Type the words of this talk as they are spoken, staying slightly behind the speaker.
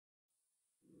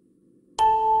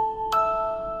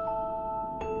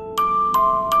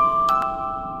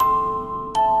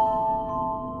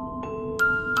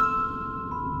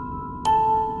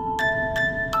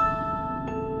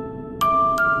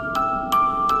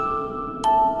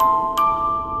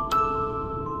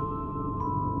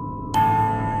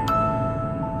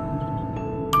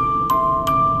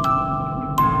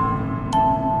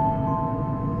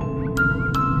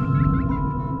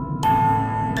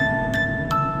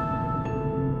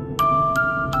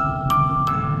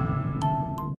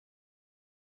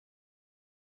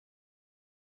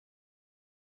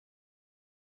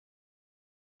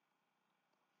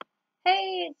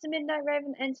it's the Midnight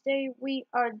Raven and today we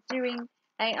are doing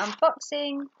a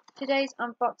unboxing. Today's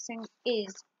unboxing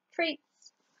is treats.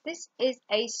 This is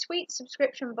a sweet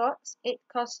subscription box. It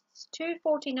costs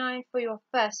 $2.49 for your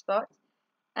first box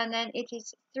and then it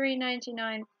is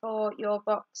 $3.99 for your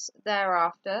box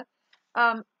thereafter.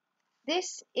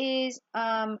 This is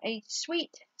a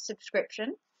sweet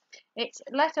subscription. It's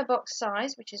letterbox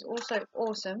size, which is also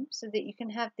awesome, so that you can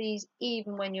have these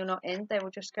even when you're not in. They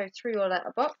will just go through your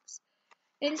letterbox.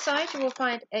 Inside you will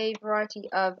find a variety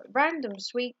of random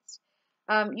sweets.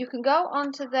 You can go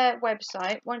onto their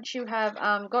website once you have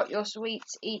got your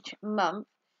sweets each month,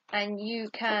 and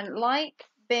you can like,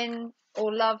 bin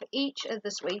or love each of the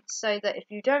sweets, so that if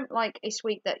you don't like a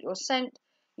sweet that you're sent,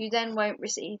 you then won't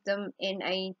receive them in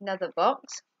another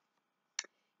box.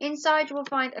 Inside you will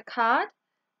find a card.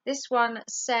 This one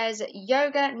says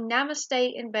yoga,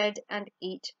 namaste in bed and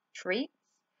eat treats.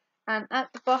 And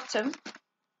at the bottom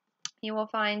you will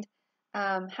find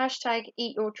hashtag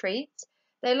eat your treats.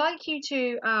 They like you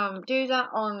to do that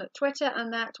on Twitter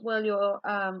and that while you're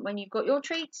when you've got your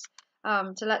treats,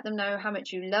 to let them know how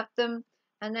much you love them.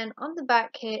 And then on the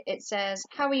back here it says,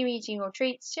 how are you eating your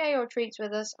treats? Share your treats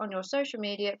with us on your social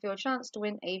media for your chance to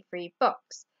win a free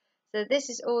box. So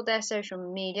this is all their social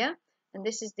media, and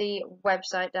this is the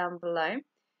website down below.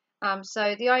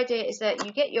 So the idea is that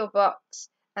you get your box,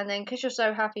 and then because you're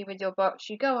so happy with your box,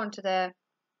 you go onto their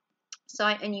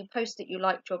site and you post that you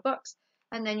liked your box,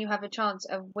 and then you have a chance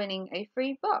of winning a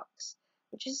free box,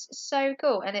 which is so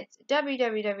cool. And it's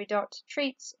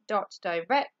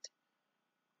www.treats.direct.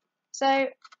 So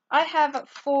I have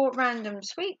 4 random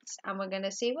sweets and we're going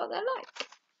to see what they're like.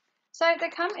 So they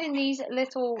come in these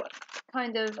little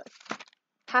kind of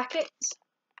packets.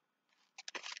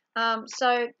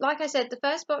 So like I said, the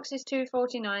first box is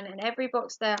 $2.49 and every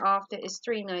box thereafter is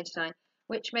 $3.99,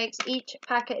 which makes each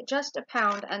packet just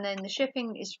 £1, and then the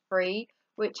shipping is free,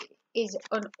 which is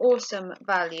an awesome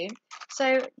value.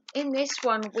 So in this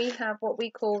one we have what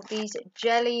we call these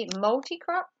jelly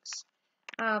multi-crocs.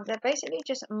 They're basically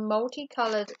just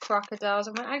multicolored crocodiles,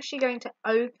 and we're actually going to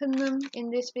open them in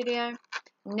this video.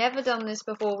 Never done this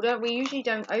before. We usually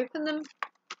don't open them,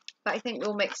 but I think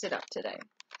we'll mix it up today.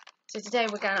 So today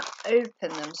we're going to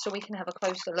open them so we can have a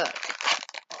closer look,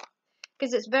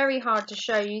 because it's very hard to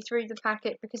show you through the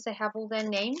packet because they have all their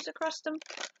names across them.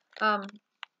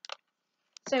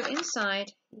 So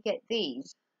inside you get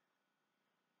these.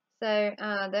 So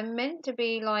they're meant to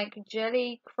be like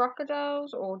jelly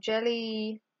crocodiles or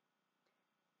jelly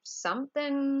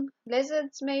something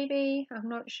lizards maybe. I'm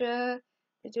not sure.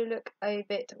 They do look a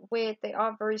bit weird. They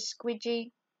are very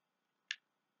squidgy.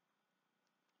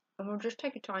 And we'll just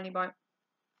take a tiny bite,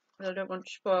 because I don't want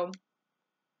to spoil.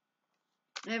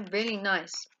 They're really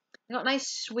nice. They've got a nice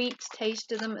sweet taste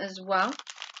to them as well.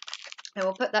 And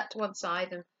we'll put that to one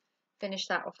side and finish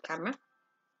that off camera.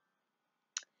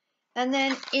 And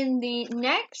then in the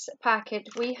next packet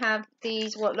we have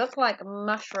these what look like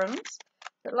mushrooms,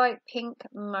 look like pink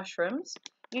mushrooms.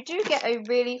 You do get a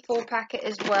really full packet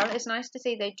as well. It's nice to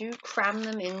see they do cram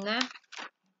them in there.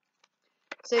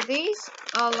 So these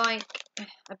are like,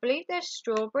 I believe they're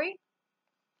strawberry.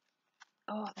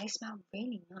 Oh, they smell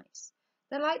really nice.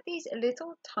 They're like these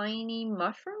little tiny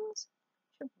mushrooms,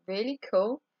 which are really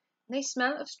cool. And they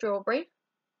smell of strawberry.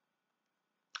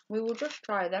 We will just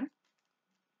try them.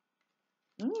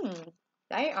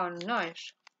 They are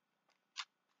nice.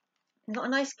 They've got a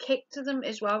nice kick to them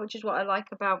as well, which is what I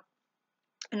like about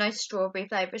a nice strawberry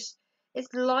flavour.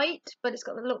 It's light, but it's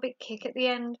got a little bit kick at the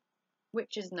end,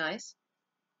 which is nice.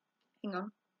 Hang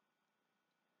on.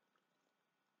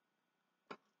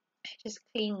 Just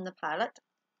clean the palate.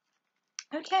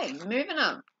 Okay, moving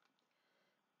on.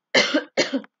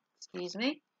 Excuse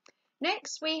me.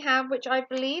 Next we have, which I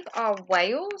believe are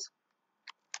whales.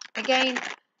 Again,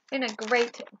 in a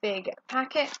great big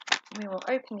packet. We will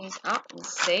open these up and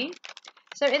see.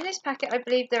 So in this packet, I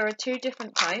believe there are 2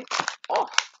 different types. Oh,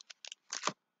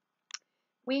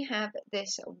 we have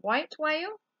this white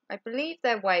whale. I believe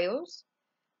they're whales,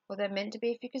 or they're meant to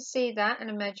be. If you can see that and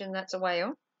imagine that's a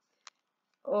whale.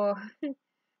 Or,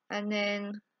 and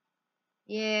then,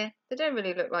 yeah, they don't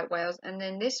really look like whales. And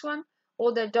then this one,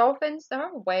 or they're dolphins. They're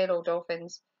either whale or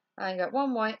dolphins. I got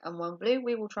one white and one blue.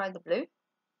 We will try the blue.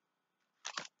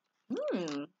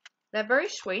 They're very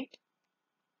sweet.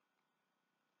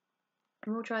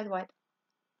 And we'll try the white.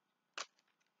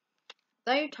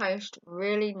 They taste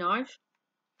really nice.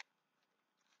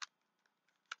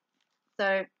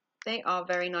 So they are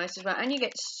very nice as well. And you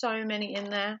get so many in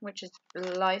there, which is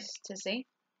nice to see.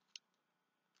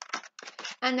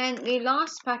 And then the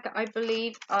last packet, I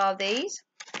believe, are these.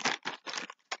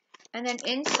 And then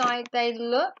inside they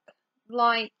look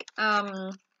like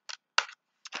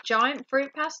giant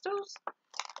fruit pastels,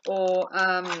 or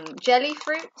jelly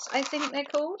fruits, I think they're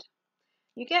called.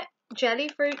 You get jelly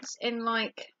fruits in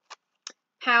like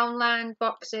Poundland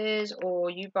boxes, or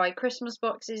you buy Christmas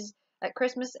boxes at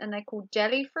Christmas, and they're called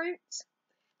jelly fruits.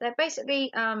 They're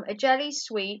basically a jelly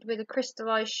sweet with a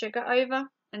crystallized sugar over.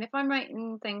 And if I'm right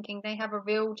in thinking, they have a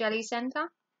real jelly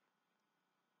center.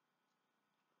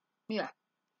 Yeah,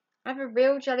 I have a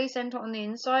real jelly center on the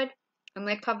inside, and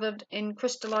they're covered in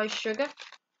crystallized sugar,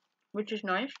 which is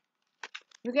nice.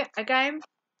 You get, again,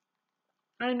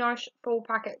 a nice full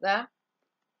packet there.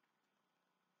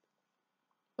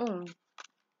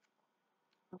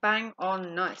 Bang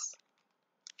on nice.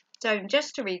 So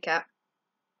just to recap,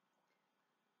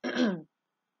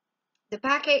 the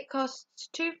packet costs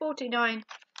 $2.49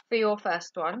 for your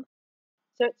first one.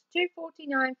 So it's $2.49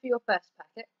 for your first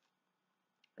packet.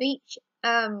 Each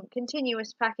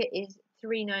continuous packet is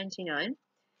 $3.99.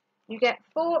 You get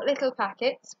 4 little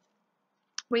packets.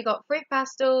 We got fruit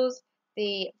pastels,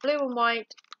 the blue and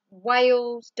white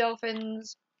whales,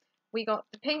 dolphins. We got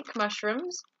the pink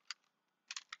mushrooms.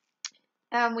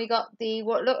 And we got the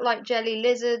what look like jelly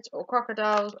lizards or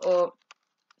crocodiles or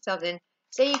something.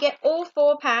 So you get all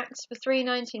 4 packs for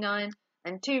 $3.99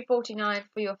 and $2.49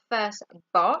 for your first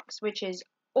box, which is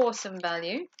awesome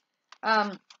value.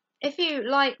 If you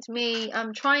liked me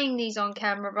trying these on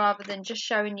camera rather than just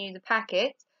showing you the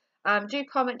packets, do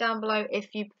comment down below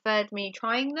if you preferred me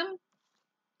trying them.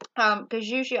 Because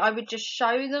usually I would just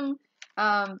show them,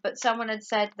 but someone had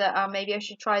said that maybe I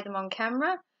should try them on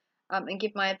camera and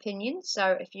give my opinion.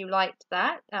 So if you liked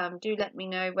that, do let me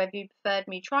know whether you preferred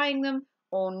me trying them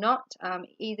or not.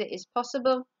 Either is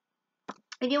possible.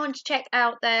 If you want to check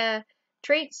out their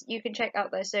treats, you can check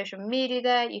out their social media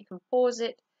there. You can pause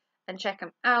it and check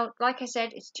them out. Like I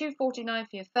said, it's $2.49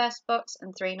 for your first box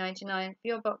and $3.99 for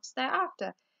your box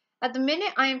thereafter. At the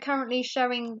minute, I am currently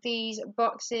showing these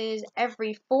boxes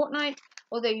every fortnight,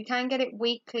 although you can get it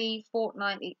weekly,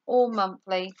 fortnightly, or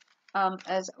monthly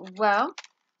as well.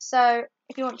 So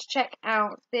if you want to check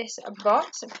out this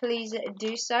box, please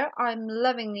do so. I'm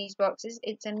loving these boxes.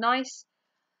 It's a nice,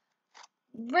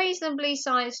 reasonably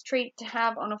sized treat to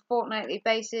have on a fortnightly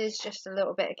basis, just a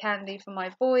little bit of candy for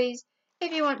my boys.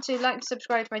 If you want to like and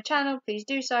subscribe to my channel, please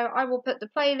do so. I will put the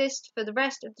playlist for the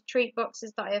rest of the treat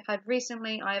boxes that I have had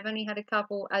recently. I have only had a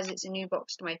couple as it's a new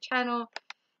box to my channel.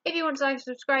 If you want to like and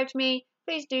subscribe to me,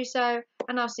 please do so,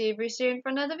 and I'll see you very soon for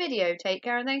another video. Take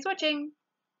care and thanks for watching.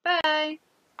 Bye!